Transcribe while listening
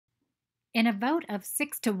In a vote of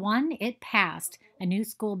 6-1, it passed, a new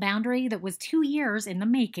school boundary that was 2 years in the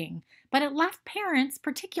making. But it left parents,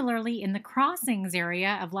 particularly in the crossings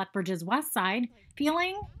area of Lethbridge's west side,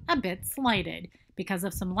 feeling a bit slighted because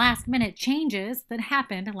of some last minute changes that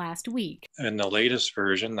happened last week. In the latest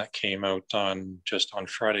version that came out on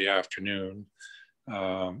Friday afternoon,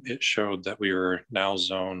 it showed that we were now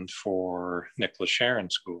zoned for Nicholas Sharon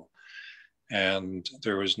School, and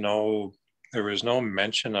there was no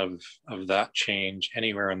mention of that change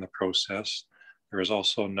anywhere in the process. There was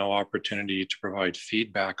also no opportunity to provide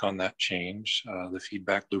feedback on that change. The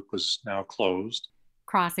feedback loop was now closed.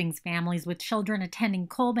 Crossings families with children attending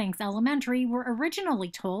Coalbanks Elementary were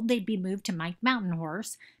originally told they'd be moved to Mike Mountain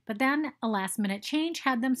Horse, but then a last minute change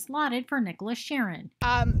had them slotted for Nicholas Sharon.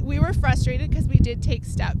 We were frustrated because we did take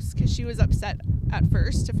steps because she was upset at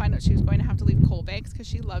first to find out she was going to have to leave Coalbanks because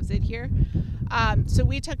she loves it here. So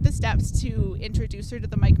we took the steps to introduce her to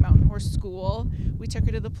the Mike Mountain Horse School. We took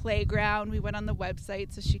her to the playground. We went on the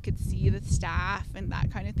website so she could see the staff and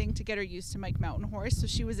that kind of thing to get her used to Mike Mountain Horse. So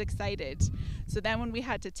she was excited. So then when we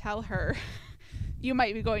had to tell her, you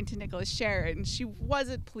might be going to Nicholas Sharon, she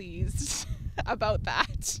wasn't pleased about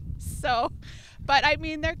that. So, but I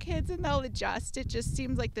mean, they're kids and they'll adjust. It just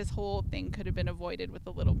seems like this whole thing could have been avoided with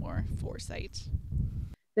a little more foresight.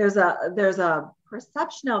 There's a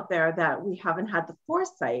perception out there that we haven't had the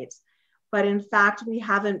foresight, but in fact, we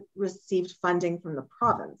haven't received funding from the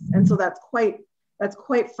province. And so that's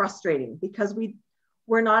quite frustrating because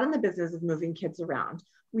we're not in the business of moving kids around.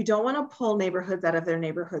 We don't want to pull neighborhoods out of their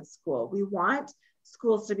neighborhood school. We want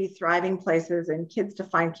schools to be thriving places and kids to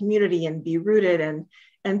find community and be rooted,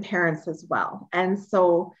 and parents as well. And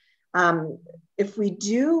so if we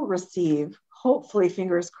do receive, hopefully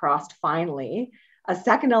fingers crossed, finally, a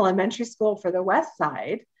second elementary school for the west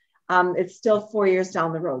side, it's still 4 years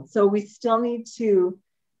down the road. So we still need to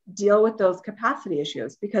deal with those capacity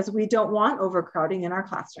issues because we don't want overcrowding in our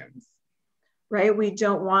classrooms, right? We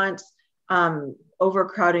don't want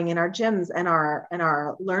overcrowding in our gyms and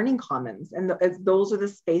our learning commons. And those are the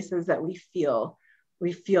spaces that we feel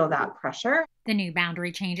that pressure. The new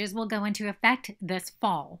boundary changes will go into effect this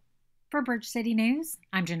fall. For Bridge City News,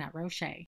 I'm Jeannette Rocher.